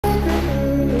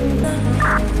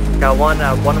Got one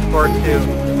at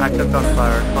 142, active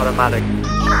gunfire, automatic.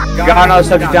 Got another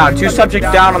subject down. 2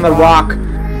 subjects down on the rock.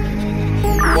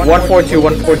 142,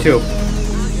 142.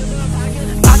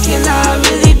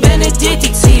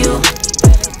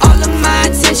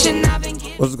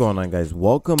 What's going on, guys?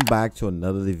 Welcome back to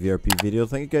another DVRP video.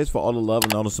 Thank you guys for all the love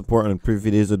and all the support on the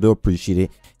previous videos. I do appreciate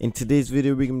it. In today's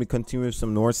video, we're going to be continuing with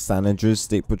some North San Andreas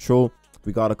State Patrol.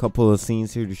 We got a couple of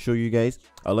scenes here to show you guys.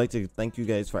 I'd like to thank you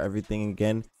guys for everything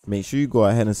again. Make sure you go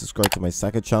ahead and subscribe to my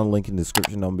second channel, link in the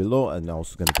description down below, and I'm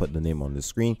also going to put the name on the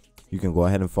screen. You can go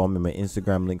ahead and follow me on my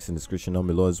Instagram, links in the description down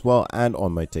below as well, and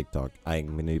on my TikTok. I'm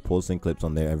going to be posting clips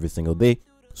on there every single day,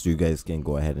 so you guys can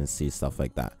go ahead and see stuff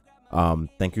like that.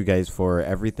 Thank you guys for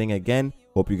everything again.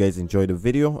 Hope you guys enjoyed the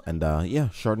video, and yeah,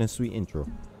 short and sweet intro.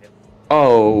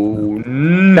 Oh,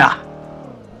 nah.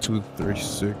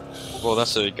 236. Well,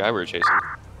 that's the guy we're chasing.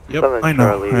 Yep, I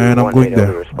know, and I'm going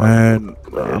there, and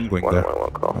I'm going there.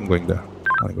 I'm going there.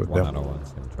 I'm going there.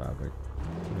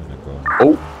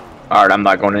 Oh, alright, I'm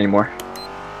not going anymore.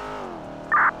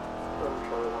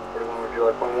 Would you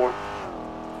like one more?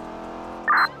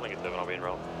 I'll be in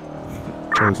row.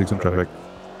 Charlie 6 in traffic.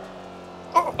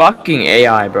 Fucking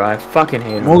AI, bro. I fucking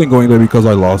hate him. I'm only going there because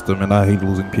I lost him, and I hate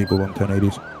losing people on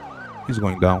 1080s. He's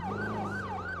going down.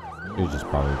 You're just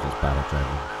probably just battle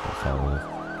driving. That's all it is.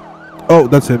 Oh,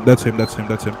 that's him. That's him. That's him.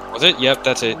 That's him. Was it? Yep,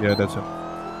 that's it. Yeah, that's him.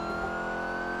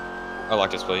 I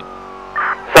like his plate.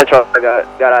 Central, I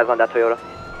got eyes on that Toyota.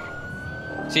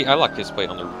 See, I like his plate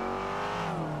on the.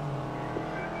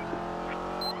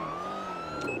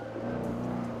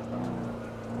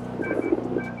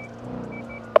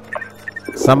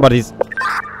 Somebody's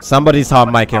hot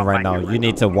micing right now. You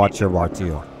need to watch your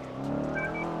RTO.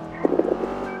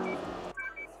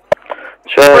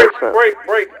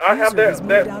 Break. I have that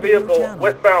vehicle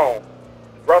westbound.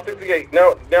 Route 68.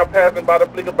 Now passing by the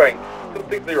Flicker Bank.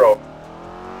 260.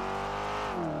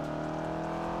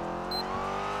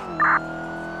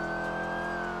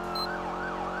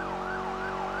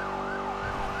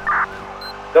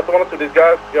 Just one or two. These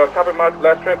guys, y'all copy my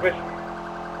last transmission?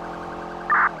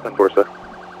 10-4, sir.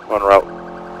 On route.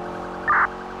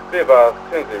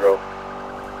 10-0.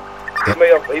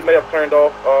 He may have turned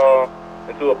off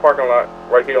into a parking lot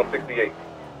right here on 68.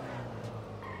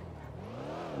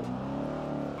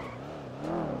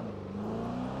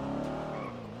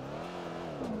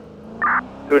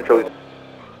 Seven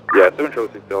Charlie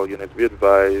 6 all units. Be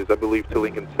advised, I believe to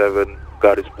Lincoln 7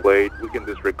 got his plate. We can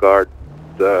disregard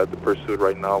the pursuit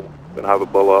right now. We're gonna have a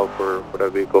blowout for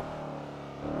that vehicle.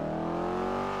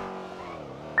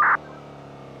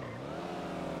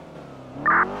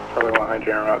 Charlie 100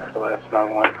 en route for the last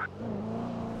 9-1.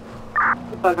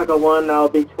 Pacifica 1, now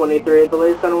B23 at the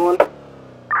latest center 1.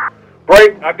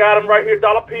 Break, I got him right here,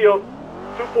 dollar pills,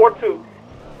 242.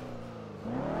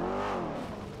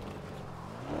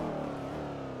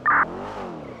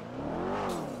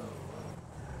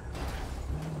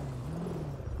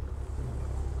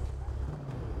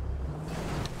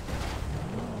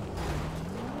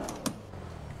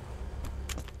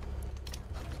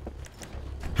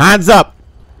 Hands up!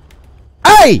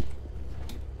 Hey!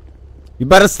 You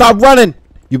better stop running!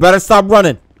 You better stop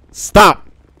running! Stop!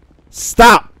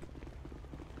 Stop!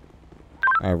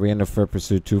 Alright, we're in the third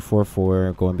pursuit,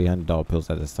 244, going behind the dollar pills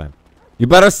at this time. You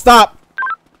better stop!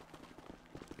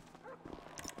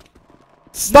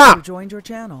 Stop! Joined your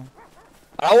channel.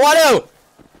 I don't want to!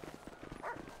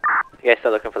 You guys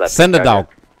still looking for that? Send the dog.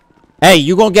 Hey,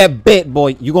 you gonna get bit,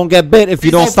 boy. You gonna get bit if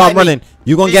you don't stop running.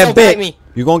 You gonna get bit.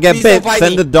 You gonna get bit.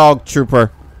 Send the dog,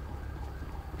 trooper.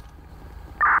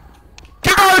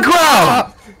 Get on the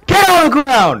ground! Get on the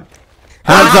ground!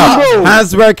 Hands up.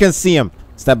 Hands where I can see him.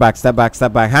 Step back, step back,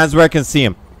 step back. Hands where I can see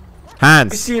him.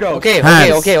 Hands.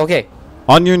 Okay.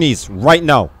 On your knees, right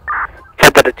now.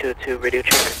 Tap at the 2-2 radio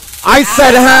check. I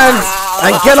said hands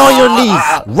and get on your knees,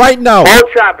 right now.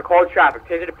 Hold traffic.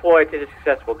 Taser deployed, taser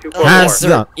successful. 244. Hands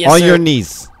down, on your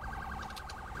knees.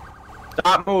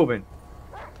 Stop moving.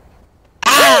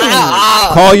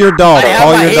 Call your dog,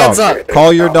 call your dog.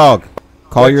 Call your dog.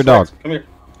 Call your dog. Come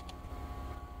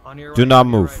here. Do not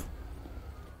move.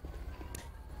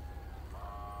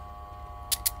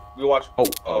 We watch.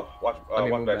 Watch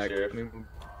back, Sheriff.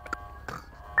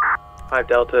 5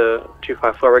 Delta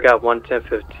 254. We got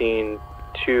 11015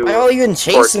 2. Why are you even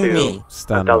chasing me?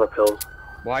 Stand dollar up. pills.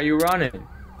 Why are you running?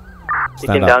 You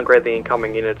can downgrade the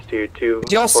incoming units to 2.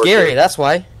 You're all scary, that's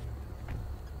why.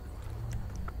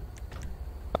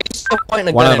 One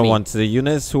out of one to the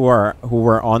units who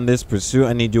were on this pursuit.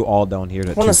 I need you all down here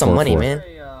to 244. Want some money, man.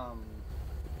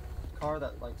 Car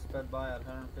that like sped by at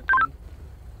 115.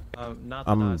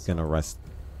 I'm gonna rest.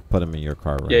 put him in your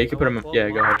car, right? Yeah, you can put him. Yeah,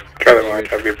 go ahead. Charlie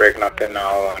March, I'll be breaking up in now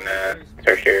on the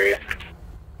search area.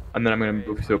 And then I'm gonna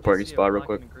move to a parking spot real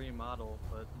quick.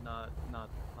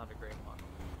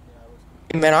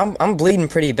 Man, I'm bleeding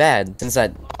pretty bad since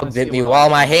that dog bit me while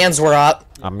my hands were up.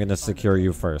 I'm gonna secure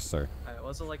you first, sir.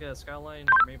 Was it like a Skyline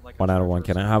or maybe like 1 out of 1.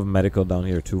 Can I have medical down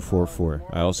here 244?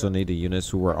 I also need the units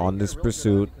who were on this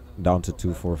pursuit down to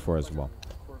 244 as well.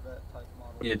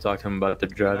 You need to talk to him about the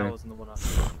driving.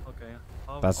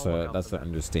 That's an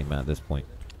understatement at this point.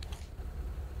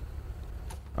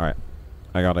 All right,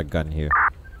 I got a gun here.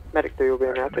 Medic 3 will be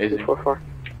in after 244.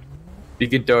 You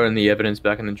can throw in the evidence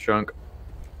back in the trunk.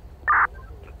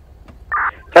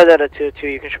 5 out of 202,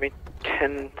 you can show me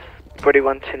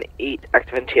 1041, 10-8,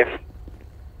 active NTF.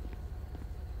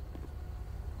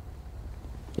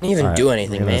 Didn't even do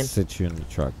anything, I'm gonna man. sit you in the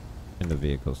truck, in the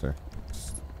vehicle, sir.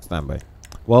 Stand by.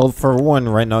 Well, for one,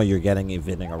 right now you're getting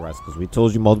evading arrest because we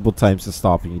told you multiple times to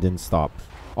stop and you didn't stop.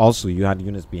 Also, you had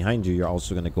units behind you. You're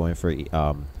also gonna go in for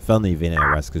felony evading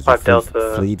arrest because you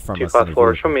fled from us.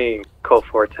 254, show me code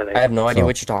 410. I have no idea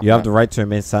what you're talking about. You have the right to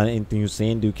remain silent. Anything you say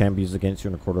and do can be used against you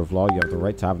in a court of law. You have the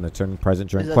right to have an attorney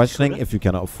present during questioning. If you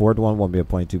cannot afford one, won't be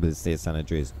appointed to by the state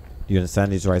senators. Do you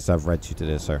understand these rights I've read you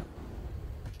today, sir?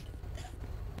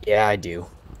 Yeah, I do.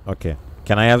 Okay.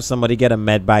 Can I have somebody get a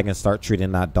med bag and start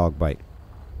treating that dog bite?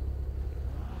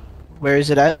 Where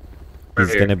is it at?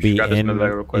 He's gonna be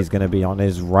in. He's gonna be on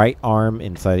his right arm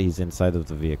inside. He's inside of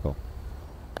the vehicle.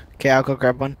 Okay, I'll go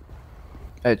grab one.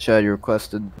 Hey Chad, you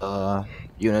requested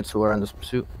units who are in this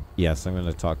pursuit? Yes, I'm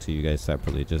gonna talk to you guys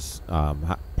separately. Just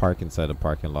park inside the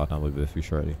parking lot, and I'll be with you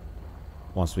shortly.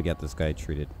 Once we get this guy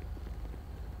treated.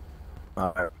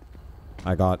 Alright.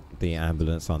 I got the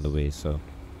ambulance on the way, so.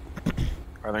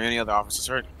 Are there any other officers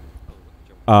hurt?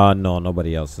 No,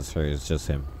 nobody else is hurt. It's just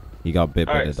him. He got bit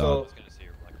by the dog.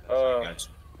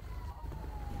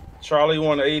 Charlie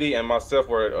 180 and myself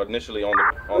were initially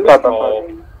on the call.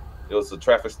 It was a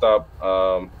traffic stop.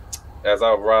 As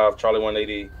I arrived, Charlie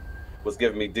 180 was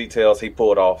giving me details. He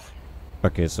pulled off.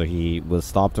 Okay, so he was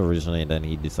stopped originally, and then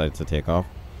he decided to take off.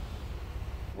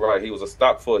 Right, he was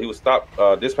stopped.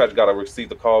 Dispatch got to receive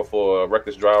the call for a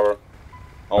reckless driver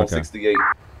on 68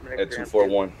 at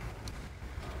 241.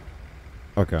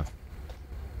 Okay.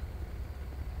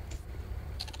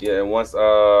 Yeah, and once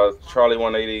Charlie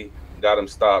 180 got him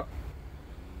stopped,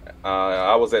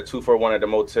 I was at 241 at the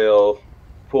motel,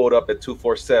 pulled up at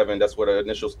 247. That's where the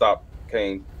initial stop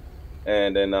came.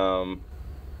 And then,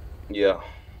 yeah,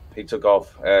 he took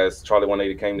off as Charlie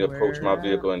 180 came to approach my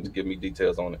vehicle and to give me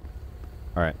details on it.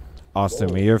 All right. Austin,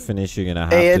 when you're finished, you're going to have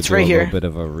to do a little bit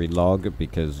of a relog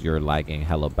because you're lagging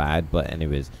hella bad. But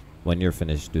anyways, when you're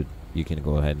finished, dude, you can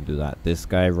go ahead and do that. This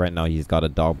guy right now, he's got a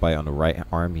dog bite on the right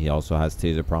arm. He also has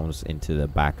taser problems into the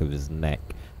back of his neck.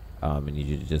 And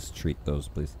you just treat those,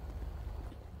 please.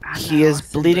 He is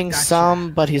bleeding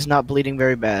some, but he's not bleeding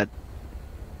very bad.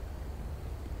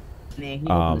 He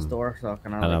opened his door so I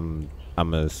can, and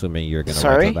I'm assuming you're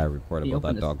gonna write that report about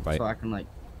that dog bite. So I can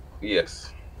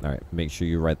Yes. All right, make sure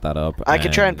you write that up. I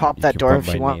can try and pop that door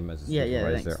if you want.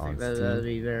 Yeah, thanks. That'd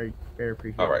be very, very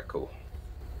appreciated. All right, cool.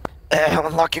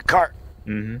 Unlock your car.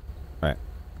 Mm-hmm. All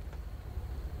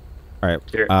right.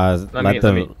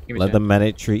 Let the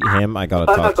medic treat him. I gotta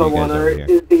talk to you guys over here.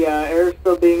 Is the air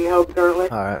still being held currently?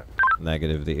 All right.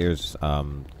 Negative. The air's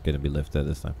gonna be lifted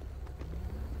this time.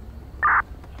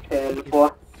 And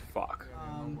 4. Fuck.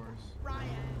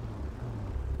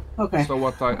 Okay. So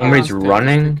what somebody's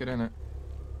running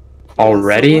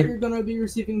already? So what you're gonna be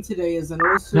receiving today is an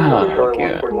OSU report.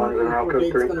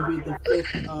 Date's gonna be the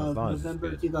 5th of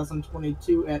November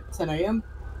 2022 at 10 a.m.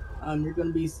 You're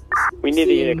gonna be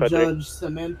seeing Judge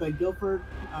Samantha Guilford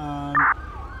down.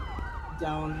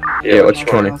 Yeah, what's your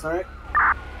 20? All right.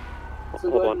 So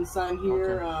go ahead and sign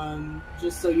here,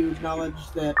 just so you acknowledge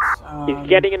that. He's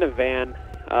getting in a van,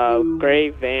 gray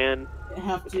van.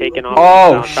 Taken off.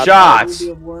 Oh, shots!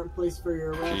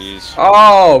 Jeez.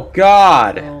 Oh,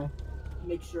 God! So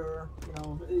make sure,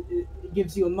 it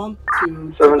gives you a month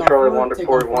to. 7 Charlie 1 to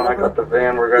 41. I got the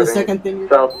van. We're going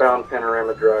southbound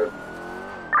Panorama Drive.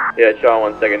 Yeah, Sean,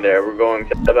 1 second there. We're going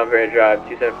southbound Panorama Drive,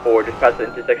 274, just past the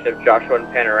intersection of Joshua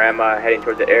and Panorama, heading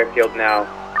towards the airfield now.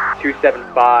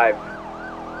 275.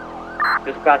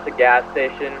 Just past the gas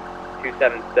station,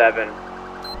 277.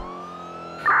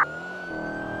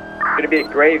 It's gonna be a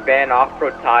gray van,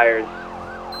 off-road tires.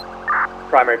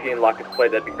 Primary, if you can lock his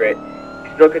plate, that'd be great.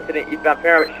 Still continuing eastbound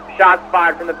Panorama. Shots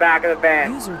fired from the back of the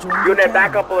van. Unit,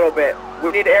 back up a little bit.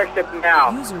 We need airship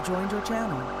now. User joined your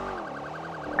channel.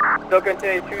 Still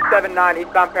continuing 279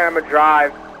 eastbound Panorama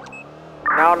Drive.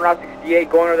 Now on Route 68,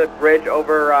 going over the bridge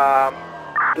over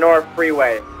Sonora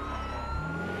Freeway.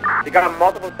 You got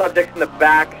multiple subjects in the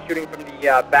back shooting from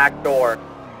the back door.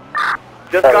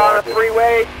 Just got on the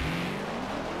freeway.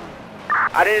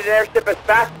 I need an airship as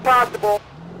fast as possible.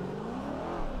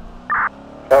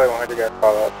 Charlie 100, guys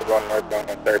call out to run northbound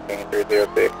on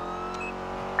 13306.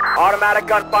 Automatic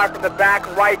gunfire from the back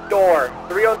right door.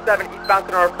 307 eastbound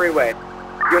Sonora Freeway.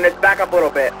 Units, back up a little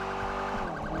bit.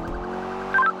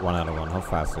 1 out of 1. How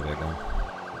fast are they going?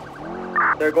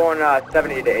 They're going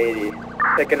 70 to 80.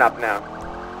 Picking up now.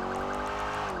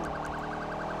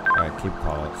 Alright, keep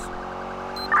calls.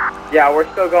 Yeah, we're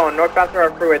still going. Northbound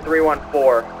Sonora Freeway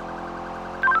 314.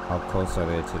 How close are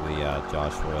they to the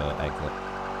Joshua exit?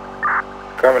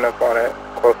 Coming up on it.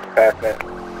 Close to passing it.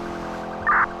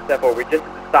 Step forward. We just hit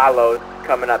the silos.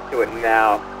 Coming up to it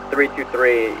now.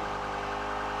 323.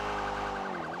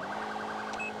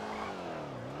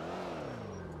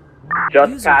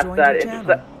 Just past that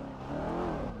intersection.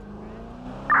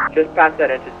 Just past that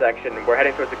intersection. We're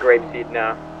heading towards the grapeseed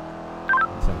now.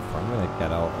 So I'm gonna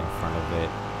get out in front of it,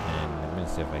 and I'm gonna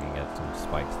see if I can get some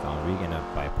spikes down. We're gonna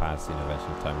bypass the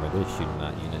intervention timer. They're shooting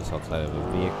at units outside of the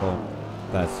vehicle.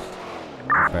 That's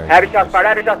very heavy shots fired.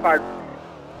 Heavy shots fired.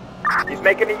 He's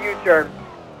making a U-turn.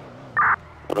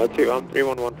 102, I'm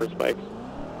 311 for spikes.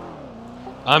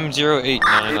 I'm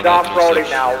 089. He's off-roading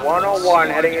now. 101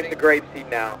 heading into grapeseed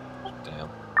now. Damn.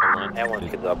 That one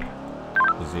gets up.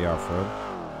 Is he off-road?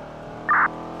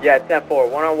 Yeah, 10-4.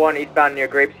 101 eastbound near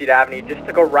Grapeseed Avenue. Just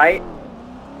took a right.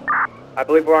 I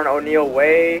believe we're on O'Neill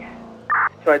Way.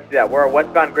 So I see that. We're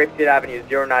westbound Grapeseed Avenue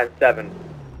 097.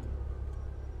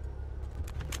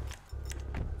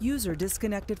 User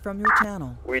disconnected from your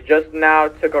channel. We just now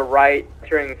took a right,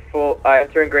 entering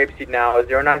Grapeseed now.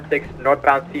 096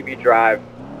 northbound CB Drive.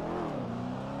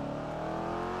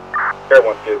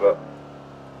 Everyone gives up.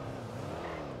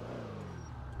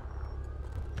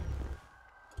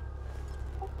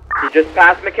 He just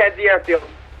passed Mackenzie Airfield.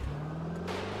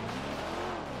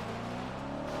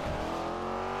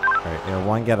 Alright, Air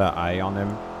 1, get an eye on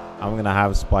him. I'm gonna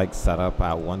have spikes set up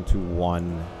at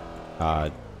 121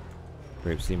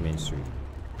 Grapeseed Main Street.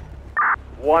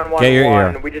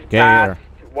 111, we just passed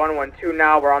 112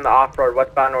 now. We're on the off-road,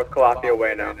 westbound North Calafia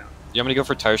Way now. You want me to go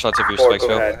for tire shots if your spikes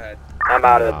Go fail? ahead. I'm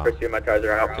out of the pursuit, my tires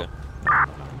are out. Okay.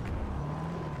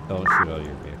 Don't shoot out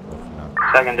your vehicle for now.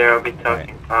 Secondary, I'll be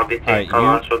taking. I'll be taking call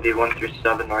on, so it'll be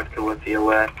 137 North Calafia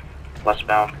Way,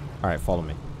 westbound. Alright, follow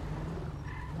me.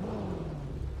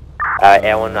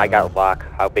 Alan, I got lock.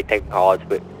 I'll be taking calls,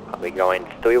 but I'll be going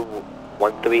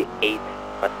 138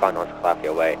 westbound North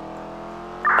Calafia Way.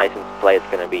 License plate is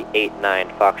going to be 89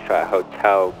 Foxtrot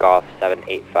Hotel Golf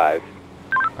 785.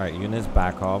 Alright, units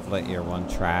back off, let Air 1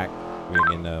 track. We're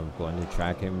gonna go into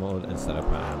tracking mode and set up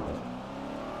an ambush.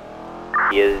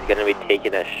 He is going to be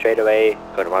taking us straight away,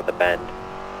 going around the bend.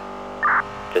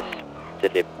 Just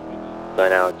did it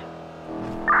burn out.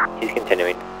 He's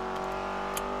continuing.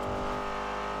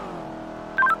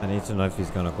 I need to know if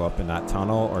he's gonna go up in that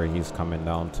tunnel or he's coming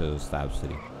down to Stab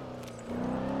City.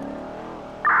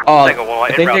 Oh, I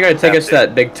think they're gonna take us to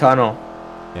that big tunnel.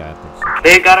 Yeah, I think so.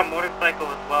 They got a motorcycle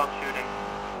as well shooting.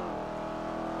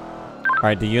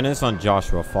 Alright, the units on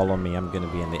Joshua, follow me. I'm gonna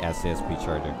be in the SASP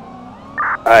Charger.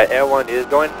 Air 1 is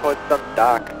going towards some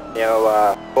dock near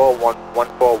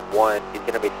 141. He's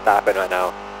going to be stopping right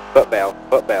now. Foot bail.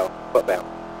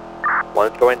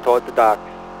 One's going towards the docks.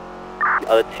 The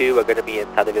other two are going to be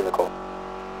inside the vehicle.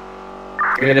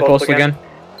 Give me the post again.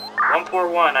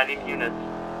 141, I need units.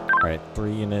 Alright,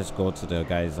 3 units go to the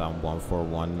guys on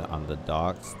 141 on the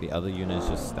docks. The other units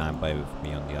just stand by with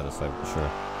me on the other side for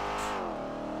sure.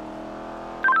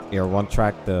 Air 1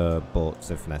 track the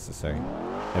boats if necessary.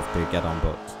 If they get on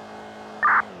boats.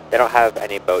 They don't have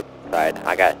any boats inside.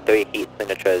 I got 3 heat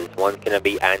signatures. One's going to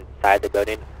be inside the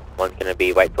building, one's going to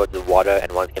be right towards the water,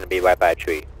 and one's going to be right by a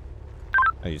tree.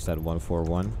 Oh, you said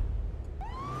 141?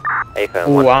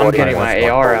 Ooh, I'm getting my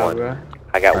AR out, bro.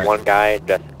 I got one guy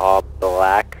dressed all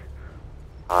black.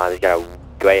 He's got a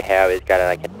gray hair. He's got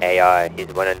like an AR. He's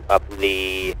running up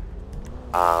the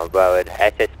road.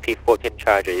 SSP-14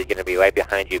 Charger. He's going to be right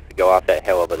behind you if you go off that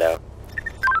hill over there.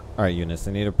 Alright, units,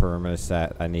 I need a perimeter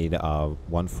set. I need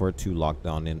 142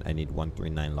 lockdown and I need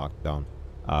 139 lockdown.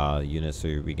 Units,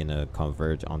 are we gonna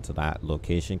converge onto that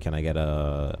location? Can I get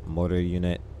a motor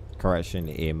unit? Correction,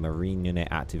 a marine unit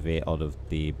activate out of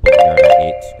the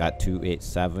boatyard at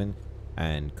 287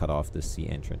 and cut off the sea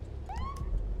entrance.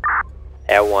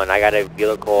 Air 1, I got a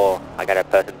vehicle. I got a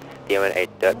person steering a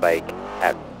dirt bike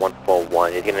at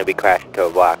 141. He's gonna be crashing into a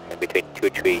rock in between 2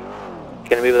 trees. He's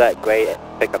gonna be where that gray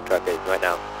pickup truck is right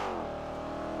now.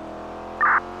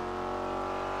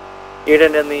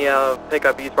 Unit in the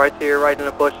pickup, he's right to your right in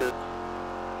the bushes.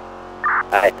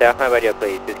 Alright, stay off my radio,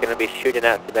 please. He's going to be shooting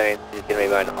at civilians. He's going to be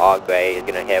wearing all gray. He's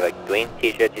going to have a green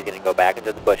t-shirt. He's going to go back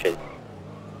into the bushes.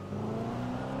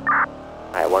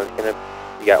 Alright, one's going to...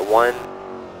 You got one.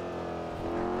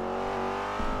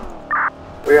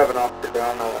 We have an officer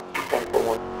down,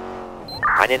 141.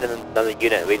 I need another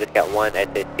unit. We just got one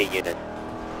SAC unit.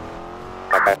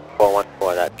 Okay,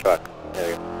 414, that truck. There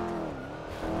we go.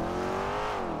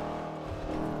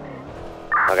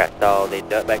 Okay, so the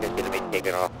dirtbag is going to be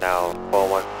taken off now.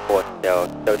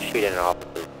 414 still shooting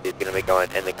officers. He's going to be going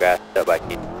in the grass dirtbike.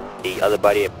 The other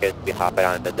buddy appears to be hopping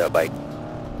on the dirtbike.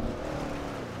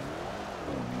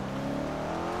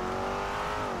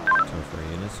 So for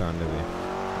units are on the way.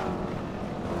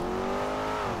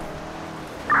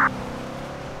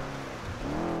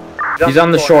 He's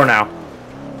on the shore now.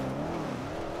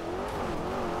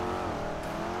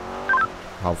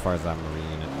 How far is that Marine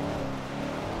unit?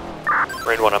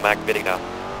 Marine 1, I'm activating now.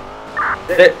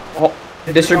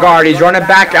 Disregard, he's running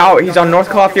back out. He's on North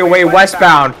Coffee Way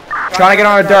westbound. Trying to get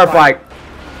on a dirt bike.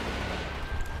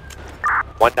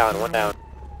 One down, one down.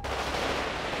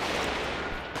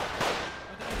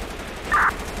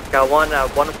 Got one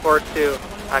at 142,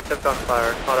 active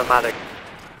gunfire, automatic.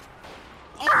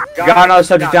 Got another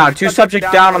subject down. 2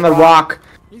 subjects down on the rock.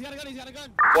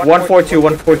 142,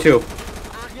 142.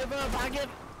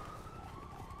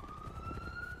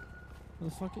 Where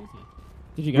the fuck is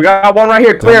he? Did you We got one right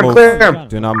here. Clear him, clear him.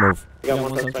 Do not move. We got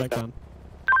one suspect down.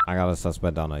 I got a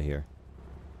suspect down right here.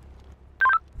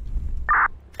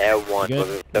 Air 1,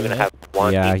 we're still going to have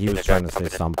one. Yeah, he was trying to say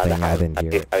something. I didn't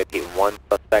hear it. I repeat, one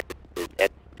suspect is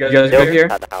at You guys good here?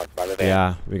 the house, by the way.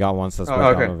 Yeah, we got one suspect Oh,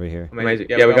 okay. down over here. Amazing.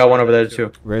 Yeah, we got one over there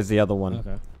too. Where's the other one?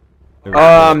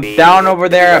 Okay. Down over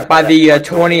there by the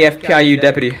 20 FPIU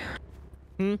deputy.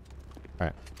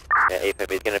 Alright. Yeah,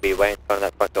 AFib, he's going to be right in front of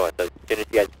that front door. So as soon as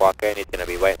you guys walk in, he's going to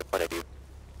be right in front of you.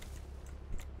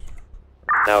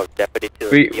 No, deputy to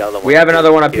the other one. We have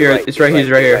another one up here. It's right here. He's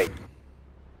right here.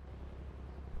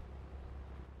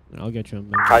 I'll get you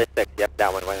him. Charlie 6, yep,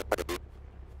 that one right in front of you.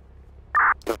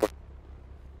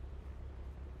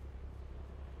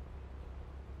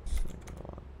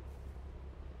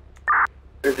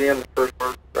 Is he in the first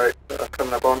one? Right,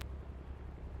 coming up on?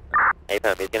 Hey,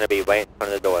 Pam, he's going to be right in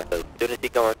front of the door. So as soon as he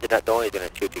goes into that door, he's going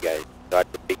to shoot you guys. So I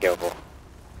have to be careful.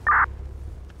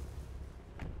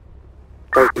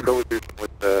 Alright, we go with you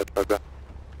with the truck.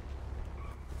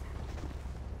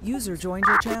 User joined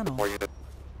your channel.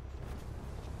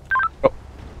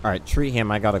 Alright, treat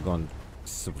him. I gotta go and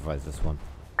supervise this one.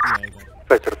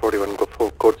 Flight 41, go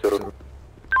full code 0.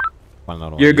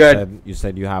 You're good. You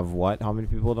said you have what? How many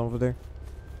people over there?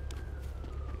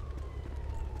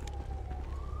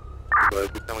 We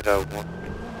have 1,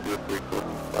 2, 3, 4.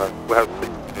 We have 6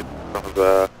 units from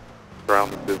the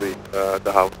surrounding to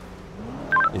the house.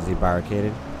 Is he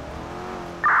barricaded?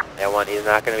 Yeah, one, he's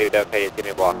not going to be barricaded. He's going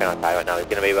to be walking outside right now. He's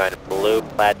going to be wearing a blue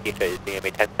plaid t-shirt. He's going to be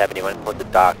 1071 towards the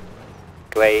dock.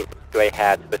 Gray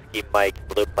hats, whiskey mic,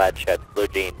 blue plaid shirt, blue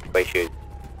jeans, gray shoes.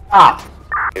 Ah!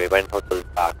 He'll be right towards the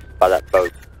dock by that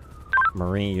boat.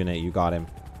 Marine unit, you got him.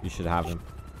 You should have him.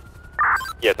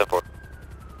 Yes, of course.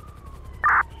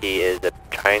 He is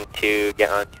trying to get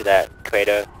onto that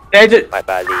crater. Taser! Right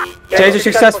by the... Taser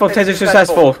successful, taser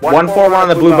successful. 141 on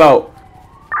the blue boat.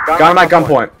 Got him at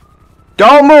gunpoint.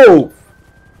 Don't move!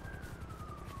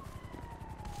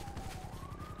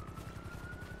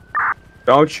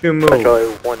 Don't you move.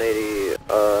 Charlie 180,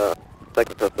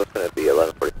 second suspect's gonna be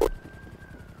 1144.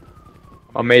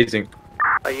 Amazing.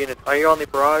 Unit, are you on the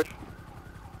barrage?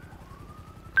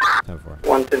 10-4.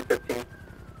 11015.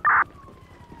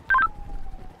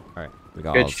 Alright, we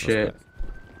got Good all shit. suspects.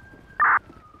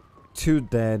 2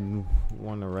 dead,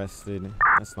 1 arrested.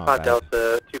 That's not bad.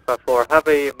 Delta 254, have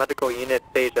a medical unit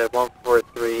staged at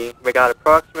 143. We got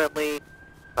approximately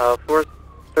 3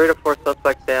 to 4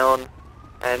 suspects down,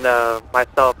 and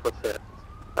myself with it.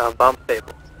 Bomb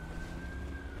stable.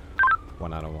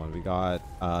 1 out of 1. We got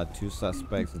 2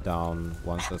 suspects down,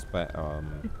 1 suspect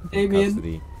in Damien.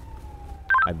 custody.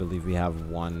 I believe we have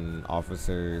 1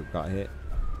 officer got hit.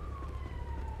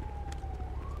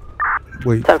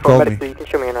 Wait, call me. You can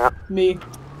show me an app. Me.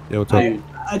 Yeah, what's up?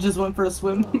 I just went for a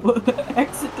swim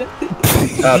accidentally.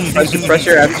 Press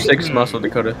your F6 muscle,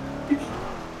 Dakota.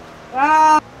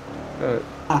 Ah!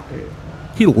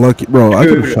 He lucky, bro. I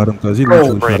could have shot him because he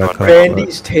literally shot that cop.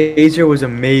 Randy's taser was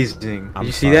amazing. Did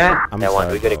you see that? I'm That one,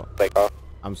 sorry, we gotta bro. break off.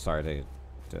 I'm sorry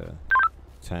to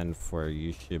 10-4.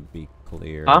 You should be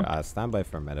clear. Huh? Stand by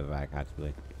for medevac,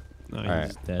 actually. No, Alright.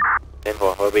 he's dead.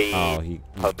 Info, Hobie. Oh, he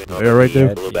Yeah, right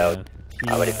there. Blue belt. He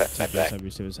Already took back.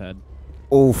 abuse to his head.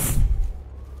 Oof.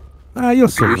 You'll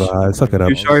survive. Suck it up.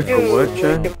 You sorry for what,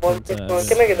 Chad?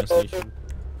 Can I get a photo?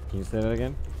 Can you say that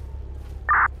again?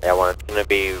 Yeah, one. It's gonna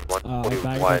be I bagged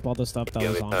 141. up all the stuff that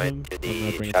was on him. To I'm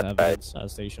gonna the bring it shot to side.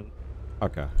 evidence station.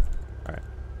 Okay. Alright.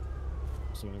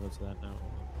 So I'm gonna go to that now.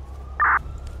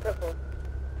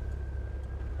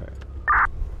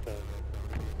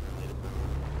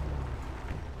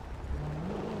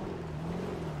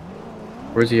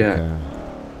 Where's he at?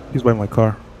 He's by my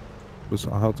car. Was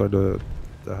outside the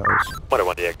house. What I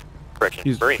want to correction.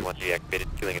 He's- Marine wants deactivated.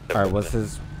 Feeling it. Alright, what's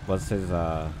his He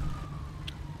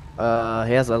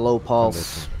has a low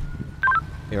pulse.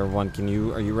 Air 1,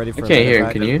 are you ready for I can't hear him,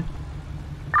 medevac? can you?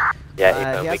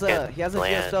 Yeah, he has a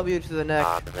GSW to the neck.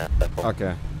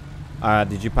 Okay.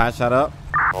 Did you patch that up?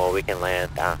 Or we can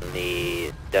land on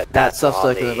the... That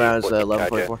suspect in the ground is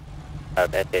 1144.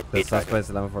 The suspect's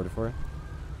 1144?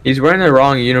 He's wearing the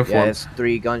wrong uniform. Yeah, it's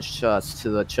 3 gunshots to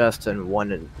the chest and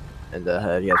 1 in the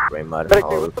head. He has brain matter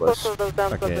all over the place.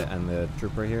 Okay, and the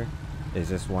trooper here? Is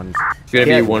this one? It's gonna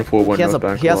be 141 He has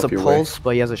northbound. he has a Go off your way. pulse, but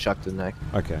he has a shock to the neck.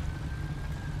 Okay.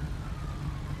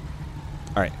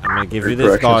 Alright, I'm gonna give you this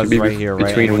Correction, gauze should be right here, right?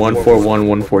 between 141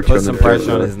 142. Put some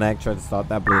pressure on his neck, try to stop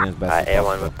that bleeding as best as Air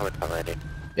 1, we're possible. coming from landing.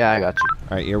 Yeah, I got you.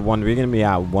 Alright, Air 1, we're gonna be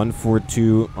at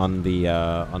 142 on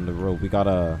the road. We got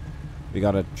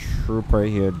a trooper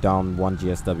here down 1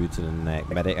 GSW to the neck.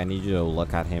 Medic, I need you to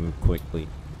look at him quickly.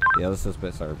 The other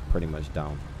suspects are pretty much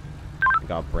down. We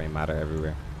got brain matter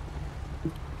everywhere.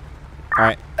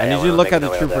 Alright, I need you to look at the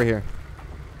trooper here.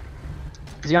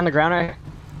 Is he on the ground right?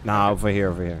 Nah, over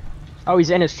here. Oh,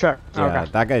 he's in his truck. Yeah,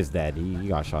 Okay. that guy's dead. He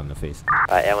got shot in the face.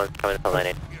 Air 1's coming from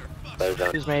landing. Close zone.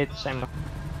 He's made same.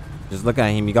 Just look at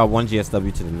him. He got 1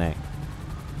 GSW to the neck.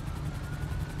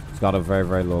 He's got a very,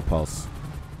 very low pulse.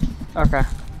 Okay.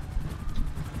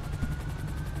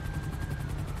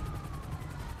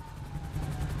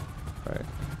 Alright.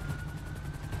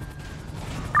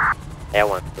 Air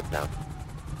 1, sit down.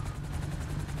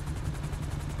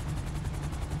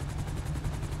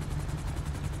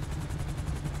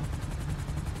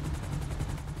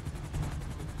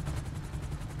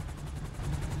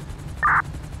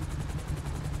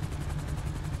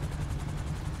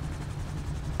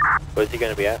 Where's he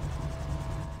gonna be at?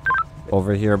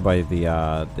 Over here by the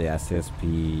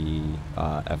SCSP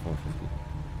F-150.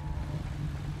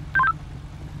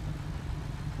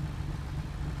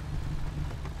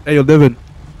 Hey, yo, Devin.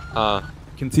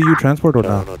 Can TU transport or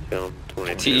not?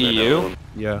 TEU?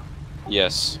 Yeah.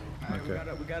 Yes. Okay.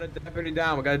 We got a deputy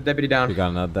down. We got a deputy down. You got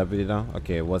another deputy down?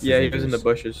 Okay, what's his Yeah, he injuries? was in the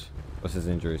bushes. What's his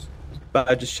injuries? But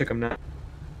I just check him now.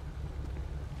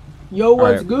 Yo,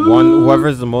 what's Alright, good?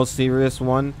 whoever's the most serious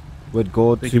one would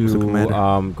go Thank you, Mr. Commander.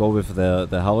 to go with the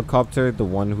helicopter. The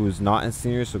one who's not in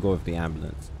serious will go with the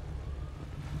ambulance.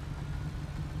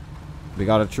 We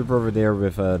got a trooper over there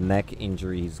with a neck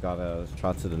injury. He's got a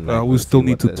shot to the neck. We Let's still see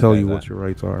need what to this tell guy's you at. what your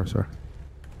rights are, sir.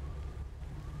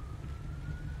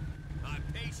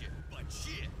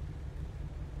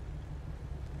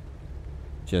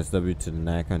 GSW to the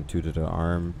neck and 2 to the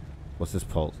arm. What's his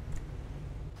pulse?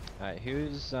 Alright,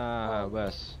 who's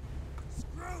Wes?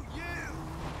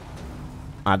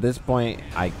 At this point,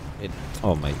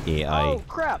 oh my AI. Oh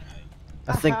crap!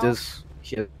 I think this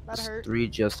he has 3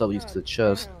 GSWs to the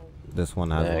chest. This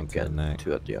one has one neck, to the and neck.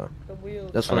 2 at the arm.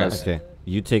 This one Okay, has okay.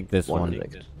 You take this one one. in the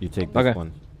neck. You take this Okay.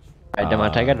 one. Alright,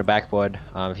 Demont, I got the backboard.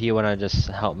 If you wanna just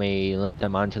help me lift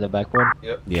them onto the backboard.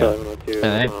 Yep. Yeah.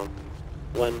 Alright.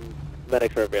 When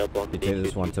medics are available on the You take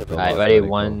this one to the Alright, left, ready? let it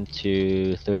go. 1,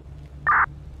 2, 3.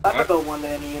 That's about 1 to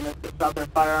any units that shot their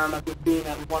firearm at the scene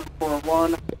at 141.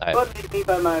 Alright. Go ahead and meet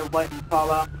by my white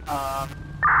Impala.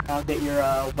 I'll get your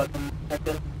weapon checked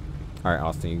in. Alright,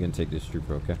 Austin, you can take this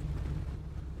trooper, okay?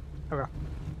 Okay.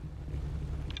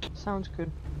 Sounds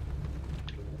good.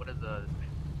 What is the...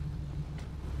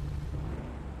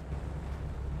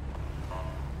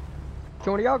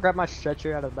 Can one of y'all grab my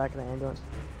stretcher out of the back of the ambulance?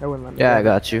 They wouldn't let me. Yeah, grab I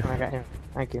got it. you. I got him.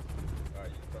 Thank you.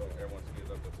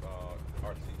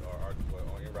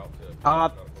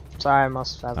 Sorry, I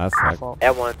must have. That's my fine. fault.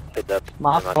 Air 1, sit up.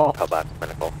 My fault. Call back,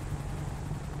 medical.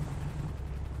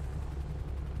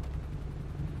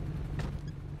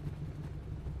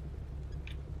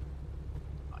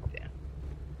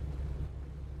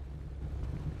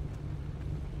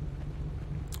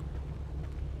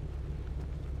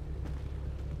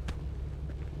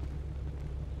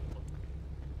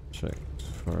 Check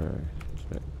for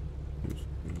check.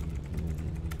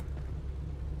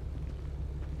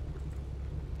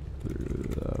 Through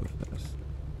the vest.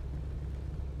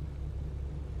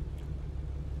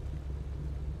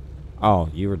 Oh,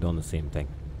 you were doing the same thing.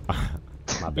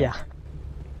 My bad. Yeah.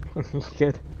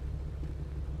 Good.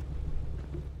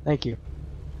 Thank you.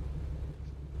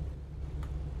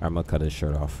 I'm gonna cut his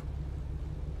shirt off.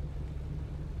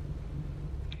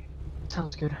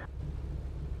 Sounds good.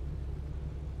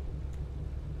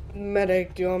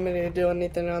 Medic, do you want me to do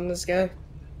anything on this guy?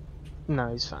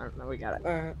 No, he's fine. No, we got it.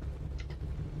 Alright.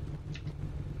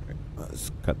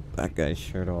 Let's cut that guy's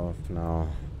shirt off now.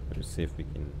 Let's see if we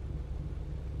can.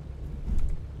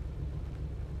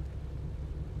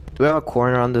 Do we have a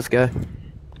corner on this guy?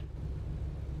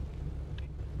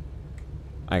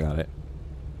 I got it.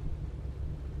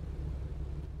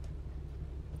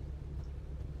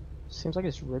 Seems like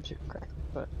his ribs are cracked,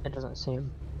 but it doesn't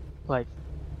seem like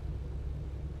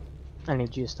any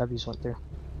GSWs went through.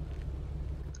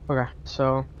 Okay,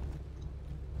 so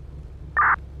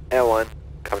L1,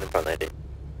 coming in front landing.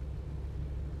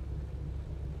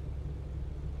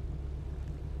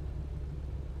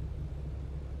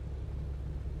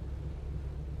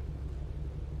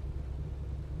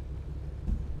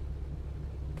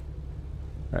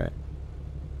 Alright.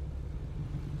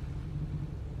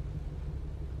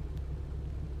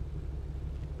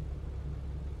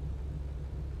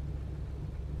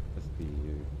 Let's see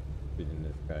you shooting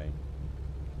this guy.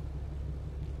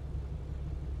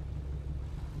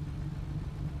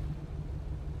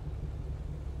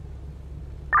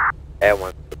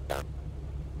 L1, sit down.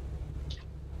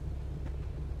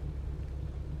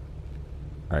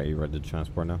 Alright, you ready to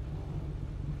transport now?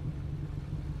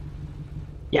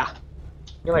 yeah,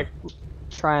 you like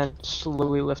try and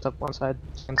slowly lift up one side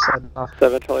and side off.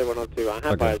 7 Charlie 102, I have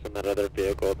Okay. eyes on that other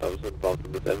vehicle that was involved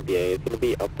in this MVA. It's going to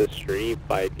be up the street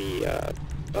by the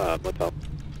motel.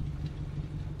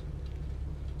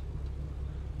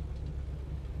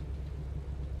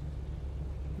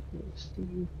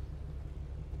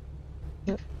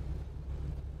 Yep.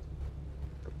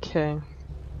 Okay.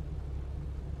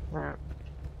 Alright.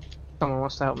 Someone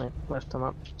wants to help me lift him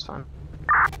up. It's fine.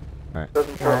 Alright.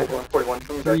 Alright.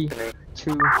 3,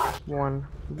 2, 1.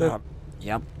 Lift.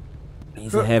 Yep.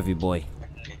 He's a heavy boy.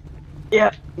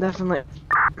 Yeah, definitely.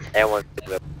 L1,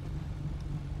 sit up.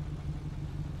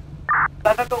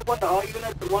 Back up 1 to all units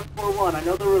at 141. I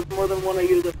know there was more than one of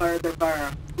you that fired their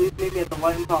firearm. Please meet me at the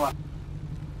White Impala.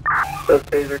 Does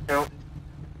taser count?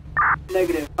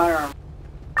 Negative, firearm.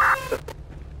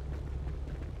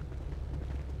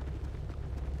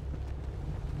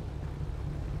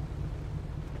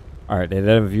 Alright, they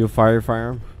let you fire your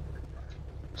firearm?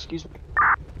 Excuse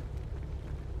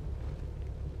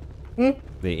me.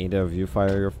 They either of you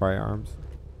fire your firearms?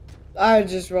 I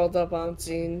just rolled up on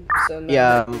scene, so no.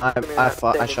 Yeah,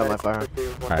 I shot my firearm.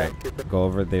 Alright, go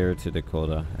over there to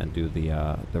Dakota and do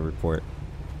the report.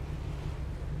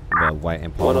 The white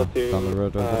Impala down the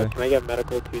road over there. Can I get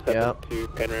medical 272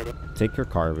 Panorama? Take your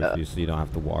car with you so you don't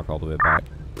have to walk all the way back.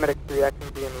 Medic 3, I can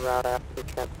be en route after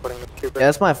transporting this trooper. Yeah,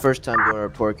 that's my first time doing a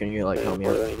report. Can you like help me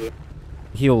out?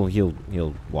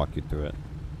 He'll walk you through it.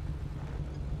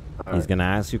 He's gonna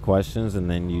ask you questions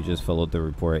and then you just fill out the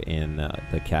report in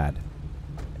the CAD.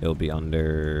 It'll be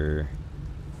under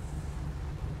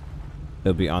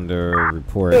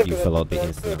report. You fill out the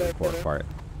incident report part.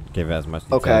 Give it as much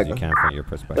detail as you can from your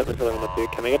perspective.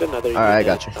 Can I get another unit? Alright, I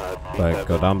got you. But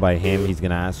go down by him. He's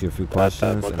gonna ask you a few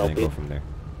questions and then go from there.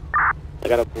 I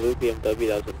got a blue BMW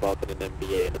that was involved in an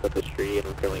MBA and it's up the street, and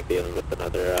I'm currently dealing with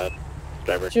another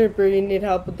driver. Trooper, you need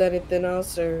help with anything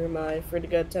else, or am I free to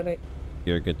go, Lieutenant?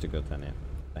 You're good to go, Tenant.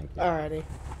 Thank you. Alrighty.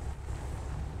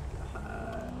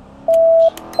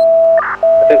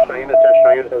 Attention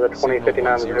units, there's a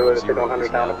 2059 Zulu at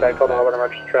 6100 down effect. Hold on, over to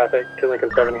emergency traffic. 2 Lincoln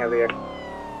 7, heavy X.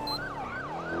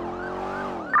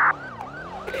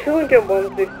 2 Lincoln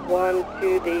 161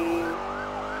 to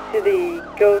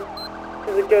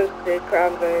the ghost state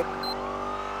Crown Vic.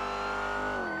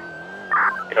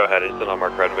 Go ahead, he's still on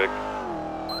Mark Redvick.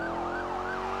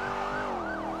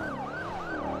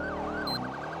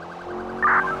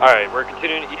 Alright, we're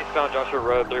continuing eastbound Joshua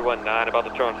Road 319, about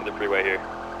to turn onto the freeway here.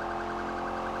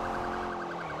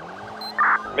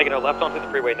 Making a left onto the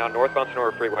freeway now, northbound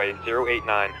Sonora Freeway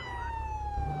 089.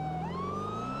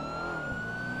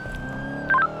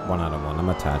 1 out of 1. I'm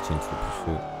attaching to the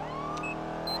pursuit.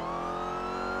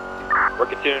 We're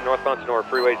continuing northbound Sonora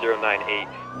Freeway 098.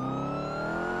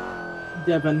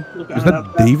 Devin, look Is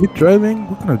that David driving?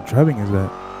 What kind of driving is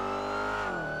that?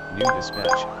 New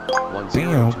dispatch.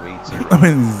 Damn. I'm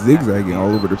in zigzagging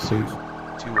all over the place.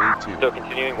 282. So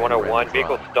continuing 101,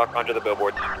 vehicle stuck under the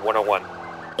billboards, 101.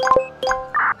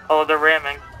 Oh, they're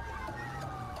ramming.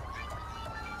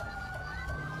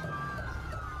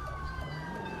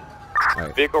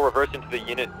 Right. Vehicle reversed into the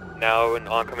unit now in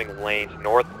oncoming lanes,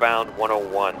 northbound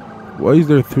 101. Why is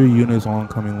there 3 units on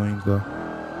oncoming lanes though?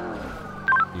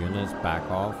 Units back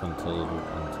off until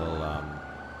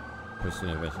pursuit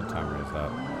intervention timer is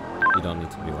up. You don't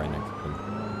need to be right next to them.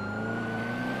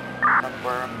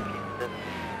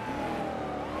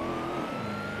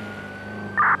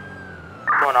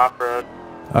 Going off road.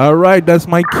 All right, that's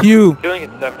my cue. 2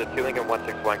 Lincoln 7 to 2 Lincoln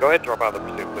 161. Go ahead and drop out of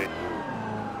the pursuit, please.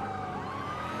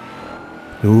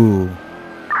 Ooh.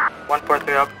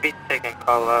 143, I'll be taking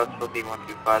call outs. Will be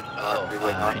 125. Oh,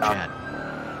 freeway northbound.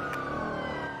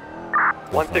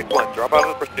 161, drop out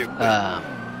of the pursuit, please.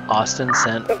 Austin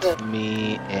sent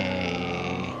me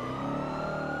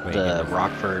the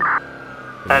Rockford.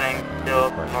 Heading still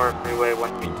north freeway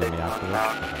 126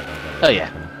 northbound. Oh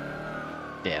yeah.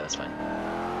 Yeah, that's fine.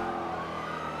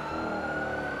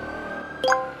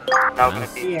 Now going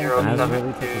to be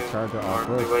 072 north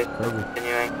freeway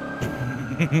continuing.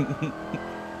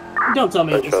 Don't tell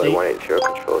me it's Charlie 180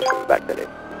 control is coming back to it.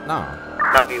 No.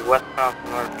 That'll be westbound from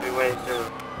north freeway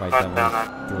to northbound on.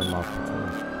 Threw him off patrol.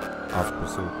 Off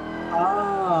pursuit.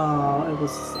 Oh, it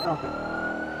was okay.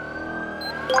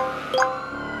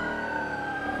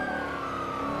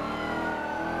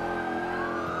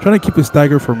 Trying to keep a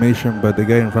stagger formation, but the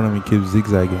guy in front of me keeps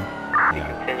zigzagging.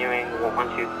 Yeah. Continuing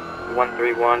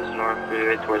 131 north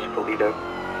freeway towards Toledo.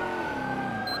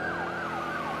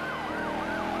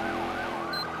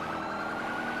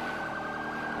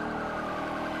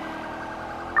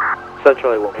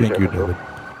 Centrally Thank you, David.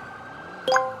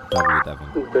 W, Devin.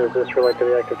 Does this relate to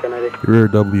the active 1080? Rare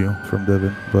W from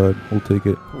Devin, but we'll take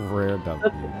it. Rare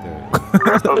W,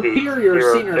 Superior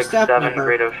senior staff 067 member.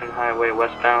 Great Ocean Highway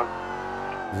westbound.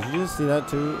 Did you just see that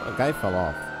too? A guy fell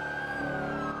off.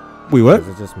 Wait, what? Or is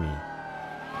it just me?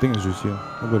 I think it's just you.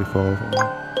 Nobody fall off.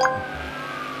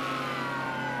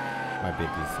 Might be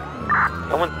decent.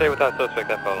 Someone stay with that suspect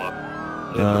that fell off.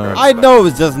 I know it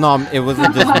was just not. It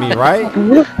wasn't just me, right?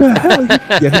 What the hell?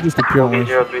 Yeah, he just appeared.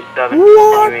 037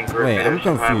 What? continuing Wait, Great I'm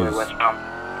Ocean Highway confused. westbound.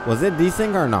 Was it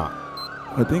desync or not?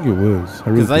 I think it was.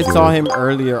 Because I saw him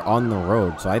earlier on the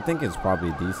road, so I think it's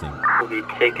probably desync. We'll be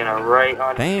taking a right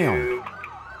on Damn.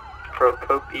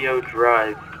 Procopio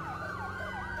Drive.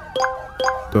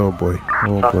 Oh boy.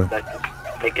 Oh boy. Suspect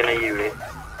making a U-turn.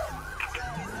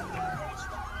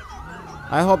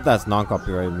 I hope that's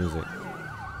non-copyrighted music.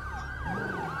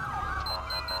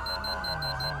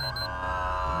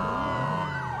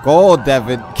 Go,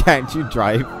 Devin. Can't you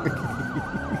drive?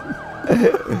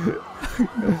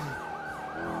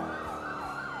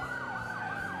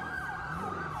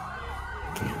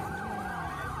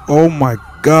 Oh my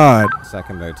god.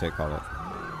 Secondary take call it.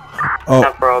 Oh.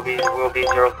 Will be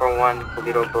 041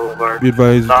 Toledo Boulevard. Be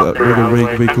advised, Stop we have a highway,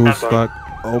 range vehicle 10 stock.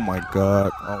 Oh my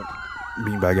god. Oh,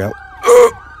 being back out.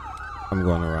 I'm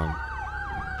going around.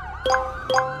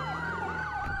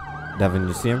 Devin,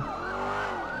 you see him? I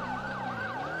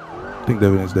think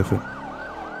Devin is different.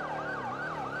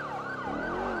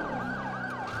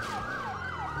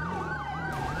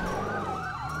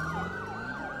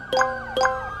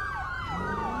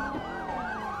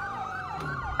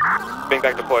 Being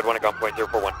back deployed, 1 at gunpoint,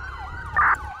 041.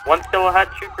 One still ahead,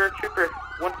 trooper.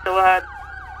 One still ahead.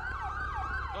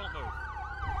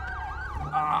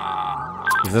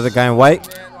 Is it the guy in white?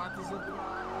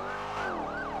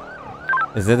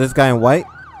 Is it this guy in white?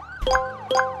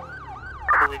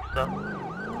 I believe so.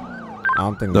 I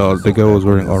don't think. No, the guy was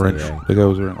wearing orange. AI. The guy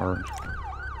was wearing orange.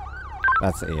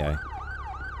 That's AI.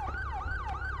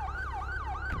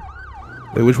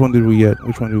 Wait, which one did we get?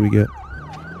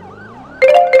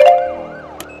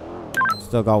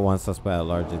 Still got one suspect at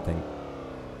large, I think.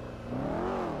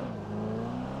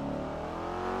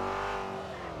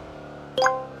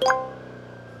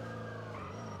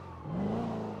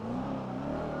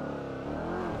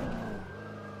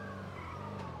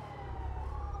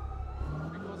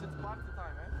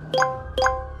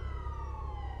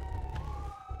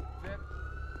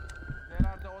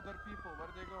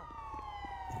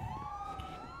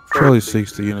 Charlie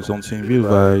 60 units on scene. Be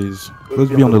advised. Let's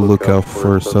be on the lookout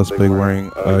for a suspect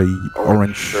wearing a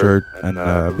orange shirt and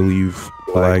I believe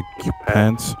black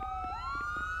pants.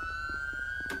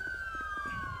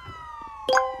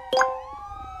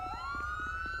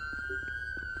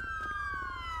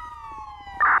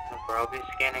 I'll be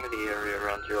scanning the area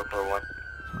around 041.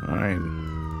 Alright.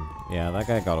 Yeah, that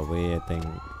guy got away, I think.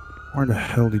 Where the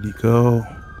hell did he go?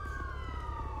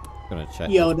 Gonna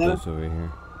check Yo, this place over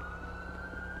here.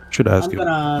 Should ask him. I'm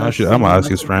gonna ask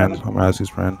his friend.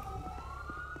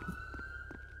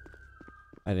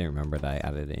 I didn't remember that I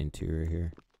added the interior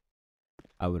here.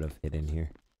 I would have hidden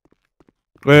here.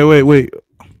 Wait.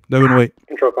 Devin, wait.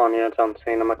 Control calling units on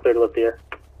scene. I'm clear to lift the air.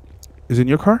 Is it in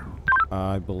your car?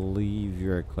 I believe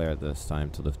you're clear this time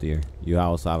to lift the air. You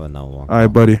also have another one.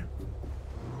 Alright, buddy.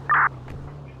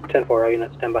 10-4, all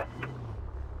units, stand by.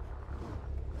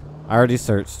 I already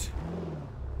searched.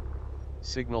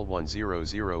 Signal 100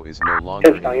 is no longer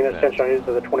in Tension units, effect. tension units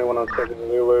of the 2106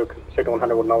 Zulu, signal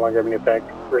 100 will no longer have any effect.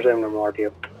 Resume normal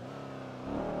RTO.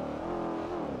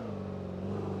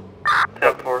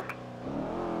 10-4.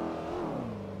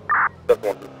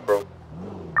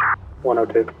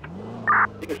 102.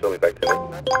 You can show me back to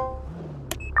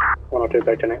 102,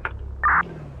 back to 10.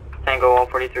 Tango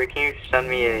 143, can you send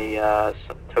me a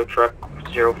tow truck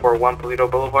 041 Polito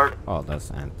Boulevard? Oh,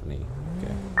 that's Anthony.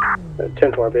 Okay.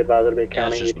 10-4, be advised it'll be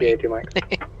county ETA 2 Mike.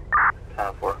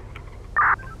 10-4.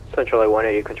 Central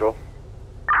 180 control.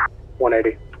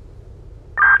 180.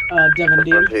 Devin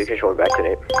DM. Control back to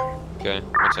 8. Okay,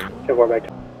 1 second. 10-4, back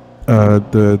to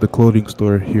The clothing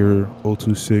store here,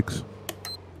 026.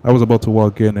 I was about to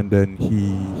walk in and then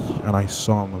I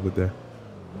saw him over there.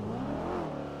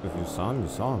 If you saw him, you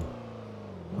saw him.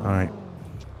 Alright.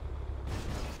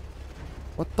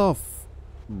 What the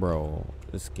bro,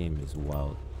 this game is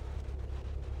wild.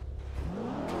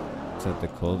 It's at the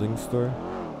clothing store?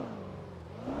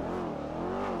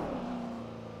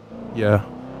 Yeah.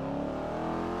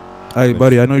 Hey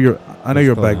buddy, I know you're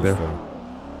back there.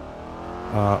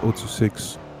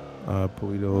 026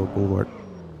 Polito Boulevard.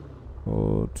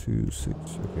 026,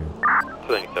 okay.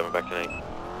 297 back to 8.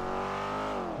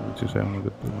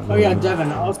 Oh yeah,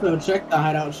 Devin, also check the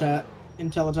hideout chat in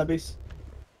Teletubbies.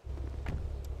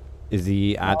 Is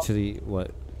he actually,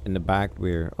 what, in the back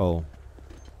where, oh.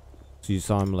 So you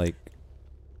saw him like...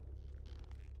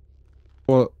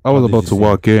 Well, I was about to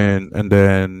walk in and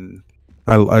then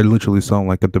I literally saw him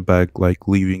like at the back, like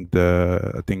leaving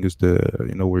the, I think it's the,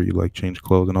 you know, where you like change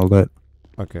clothes and all that.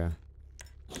 Okay.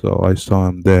 So I saw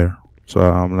him there. So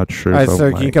I'm not sure. Alright,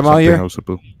 sir, can you come out here?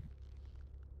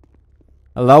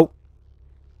 Hello?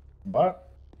 What?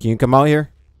 Can you come out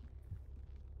here?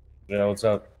 Yeah, what's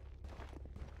up?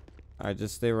 Alright,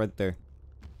 just stay right there.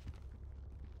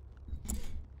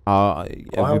 Have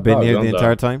you been here the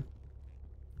entire time?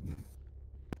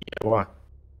 Yeah, why?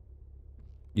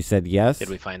 You said yes? Did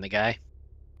we find the guy?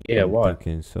 Yeah, I'm what?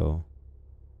 thinking so.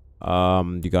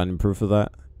 You got any proof of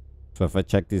that? So if I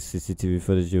check this CCTV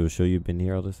footage, it will show you've been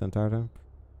here all this entire time?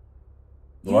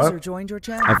 What? User joined your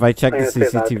channel. If I check the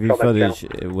CCTV footage,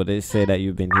 would it say that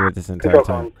you've been here this entire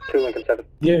time?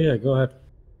 Yeah, go ahead.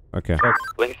 Okay.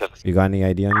 Lincoln 7. You got any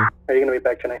ID on you? Are you going to be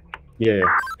back tonight? Yeah.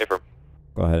 Paper.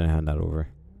 Go ahead and hand that over.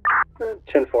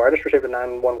 10-4, I just received a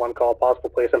 911 call, possible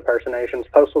police impersonations.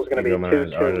 Postal is going to be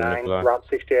 229, Route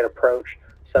 68 approach.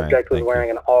 Subject was wearing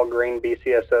an all-green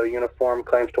BCSO uniform,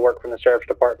 claims to work from the Sheriff's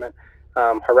Department,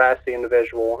 harassed the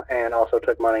individual, and also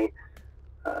took money.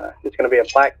 It's going to be a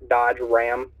black Dodge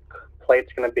Ram.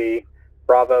 Plate's going to be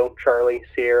Bravo, Charlie,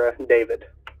 Sierra, David.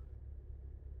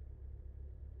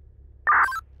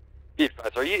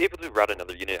 Are you able to route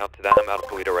another unit up to that? I'm out of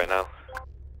Polito right now.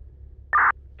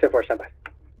 10-4, stand by.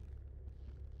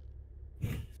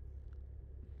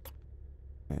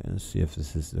 Let's see if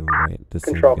this is the right.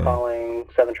 Control calling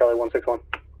 7 Charlie 161.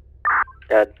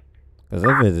 Dead. Because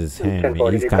if it is him, I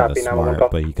mean, he's kind of smart,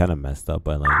 but he kind of messed up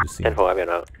by letting you see him. 10-4, I'm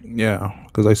out. Yeah,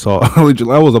 because I saw, I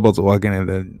was about to walk in and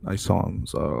then I saw him,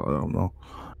 so I don't know.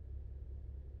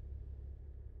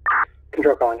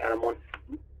 Control calling Adam 1.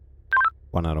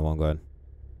 1 out of 1, go ahead.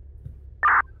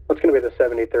 What's going to be the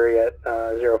 73 at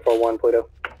 041 Pluto?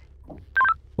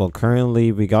 Well,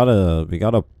 currently we got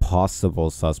a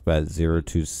possible suspect at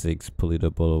 026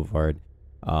 Polito Boulevard.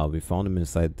 We found him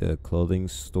inside the clothing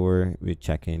store. We're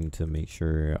checking to make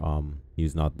sure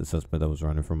he's not the suspect that was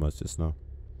running from us just now.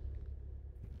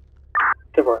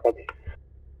 Alright,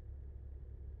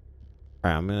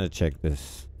 I'm gonna check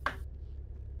this.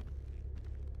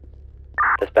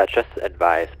 Dispatch, just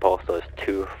advise, postal is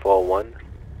 241.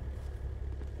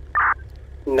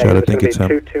 Negative, I think it's him.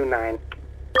 229.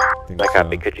 I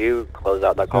copy. Could you close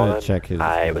out the call then? Check his,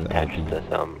 I was attached to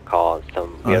some calls.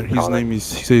 He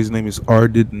says his name is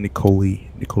Ardid Nicolai,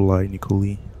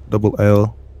 double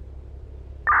L.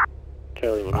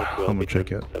 Charlie, I'm gonna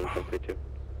check it.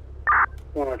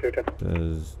 102.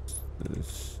 Does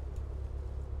this...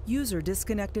 User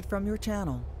disconnected from your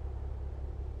channel.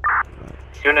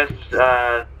 Units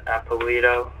at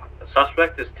Polito. The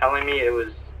suspect is telling me it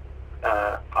was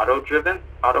autopiloted,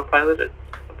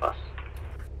 the bus.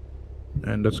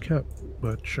 And that's Cap,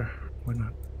 but sure, why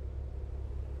not?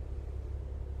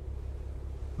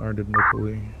 Ardid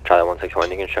Nicolai. Charlie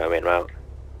 161, you can show me en route.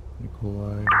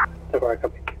 Nicolai. Alright,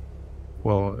 copy.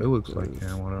 Well, it looks like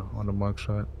him on the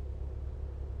mugshot.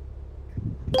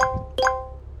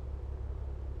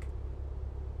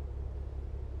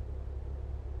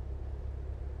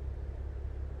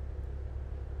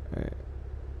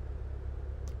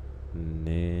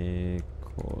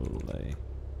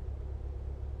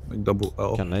 Like double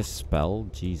L. Can I spell?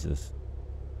 Jesus.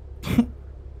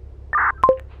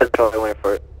 That's probably waiting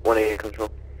for it. 180 control.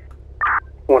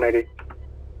 180.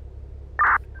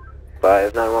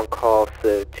 591 call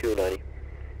to 290.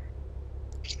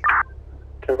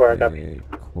 10-4, copy.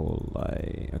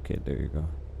 Okay, there you go.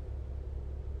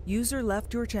 User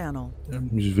left your channel.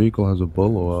 This vehicle has a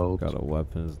bolo out. Got a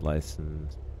weapons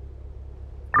license.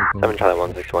 7 Charlie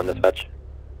 161 dispatch.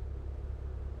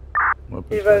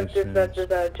 Weapons Dispatch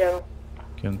is out of channel.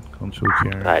 Can control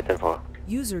carry. Alright, 10-4.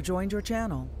 User joined your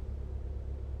channel.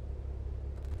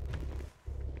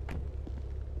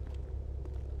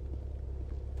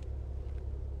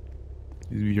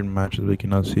 These weird matches we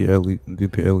cannot see LED, due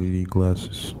to LED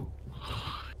glasses.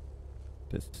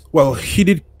 Well, he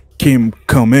did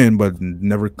come in, but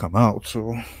never come out.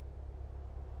 So.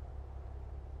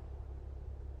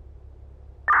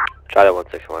 Charlie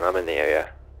 161, I'm in the area.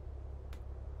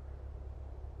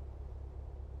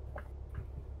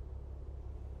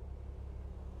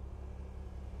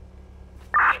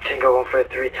 Tango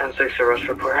 153, 10-6, arrest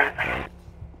report.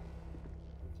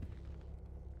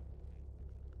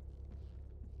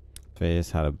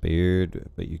 Face had a beard,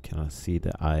 but you cannot see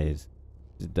the eyes.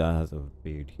 His dad has a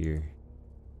beard here.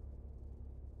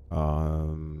 I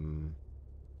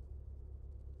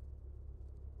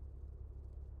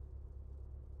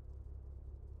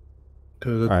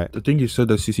think you said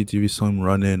that CCTV saw him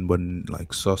run in, but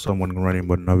like saw someone running,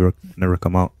 but never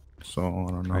come out. So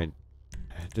I don't know. Alright,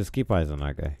 just keep eyes on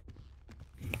that guy.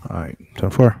 Alright,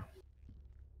 10-4.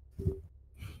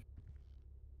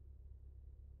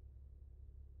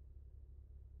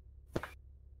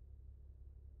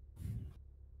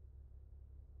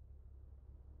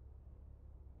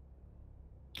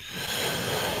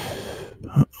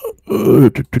 I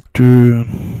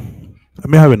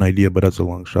may have an idea, but that's a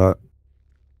long shot.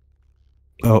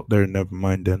 Oh, there. Never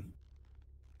mind then.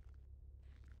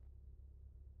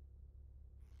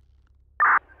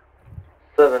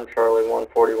 Seven Charlie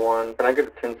 141. Can I get a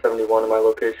 1071 in my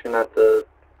location at the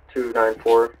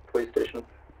 294 police station?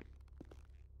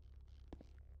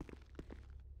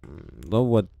 Look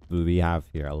what we have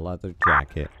here. A leather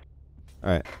jacket.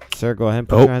 Alright, sir, go ahead and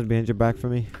put your hands behind your back for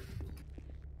me.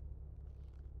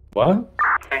 What?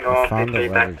 I found the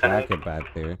leather jacket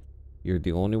back there. You're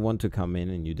the only one to come in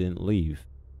and you didn't leave.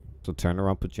 So turn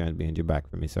around, put your hand behind your back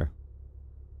for me, sir.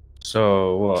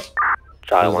 So what?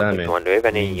 Charlie What does that mean? 161, do we have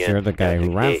any You're the guy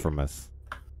who ran from us.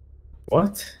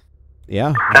 What?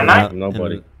 Yeah.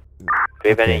 Nobody. Do we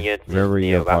have any units Where were you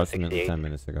near Route approximately 68? 10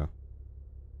 minutes ago?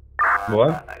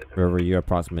 What? Where were you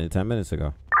approximately 10 minutes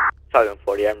ago? Charlie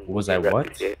 140, I'm Was I near Route what?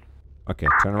 68. Okay,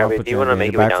 turn around, Copy, put do you your want to hand behind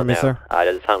make your your way back for down me, there?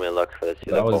 sir. Just tell me look for this.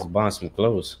 I was buying some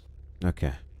clothes.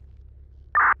 Okay.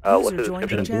 What's the User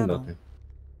joined your description? channel.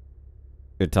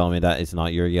 You're telling me that it's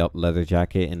not your Yelp leather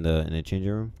jacket in the changing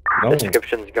room? No. The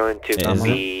description's going to Is it?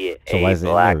 be So why a is it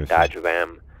in black there? Dodge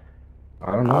Ram.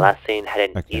 I don't know. Last seen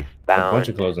heading eastbound bunch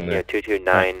of clothes in there. near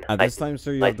 229. At this time,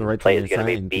 sir, you have the right to plate is remain gonna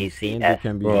silent be in case the BCS. injury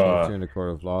can be used in the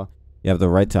court of law. You have the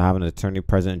right to have an attorney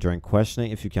present during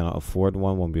questioning. If you cannot afford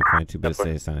one, won't be appointed to be a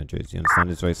state senator. You understand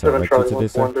this right, sir? Right to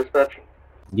this, sir? Dispatch.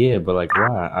 Yeah, but like,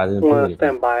 why? I didn't do anything.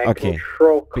 Stand by. Okay,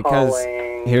 Control because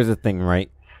calling. here's the thing,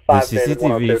 right? The 5 dated CCTV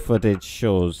 102. footage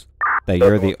shows that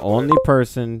you're the only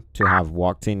person to have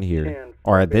walked in here,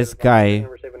 or this guy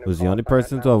was the only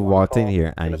person to have walked in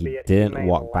here, and he didn't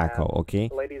walk back out, okay?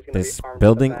 This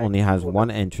building only has one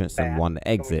entrance and one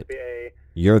exit.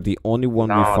 You're the only one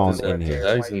we found in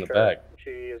here. He's in the back.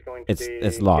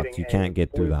 It's locked. You can't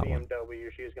get through that one.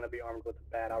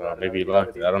 Maybe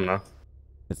locked. I don't know.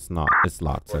 It's not. It's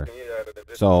locked, sir.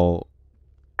 So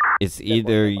it's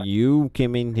either you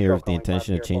came in here with the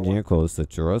intention of changing your clothes to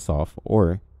throw us off,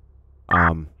 or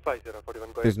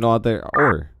there's no other,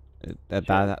 or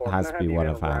that has to be what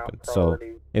have happened. So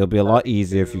it'll be a lot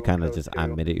easier if you kind of just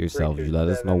admit it yourself. You let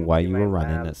us know why you were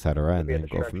running, etc., and then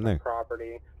go from there.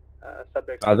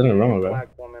 I didn't run, bro.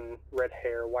 Black woman, red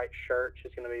hair, white shirt.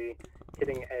 She's going to be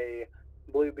hitting a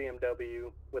blue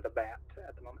BMW with a bat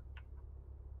at the moment.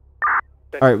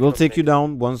 All right, we'll take you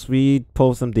down once we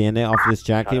pull some DNA off this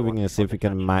jacket. We're gonna see if we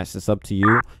can match this up to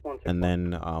you, and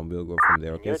then we'll go from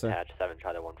there. Okay, sir?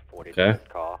 Okay.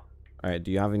 All right.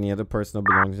 Do you have any other personal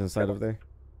belongings inside of there?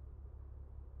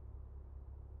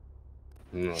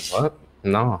 No, what?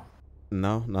 No.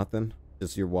 No, nothing.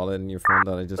 Just your wallet and your phone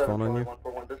that I just found on you.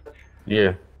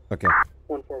 Yeah. Okay.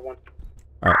 141.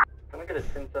 All right. Can I get a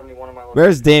 1071 on my location?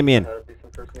 Where's Damien?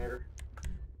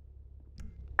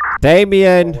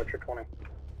 Damien. What's your 20?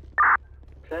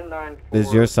 10-9. This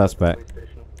is your suspect.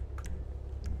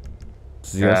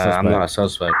 This is your suspect. I'm not a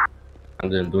suspect. I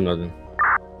didn't do nothing.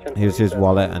 Here's his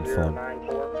wallet and phone.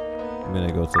 I'm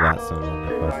gonna go to that 711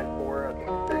 request.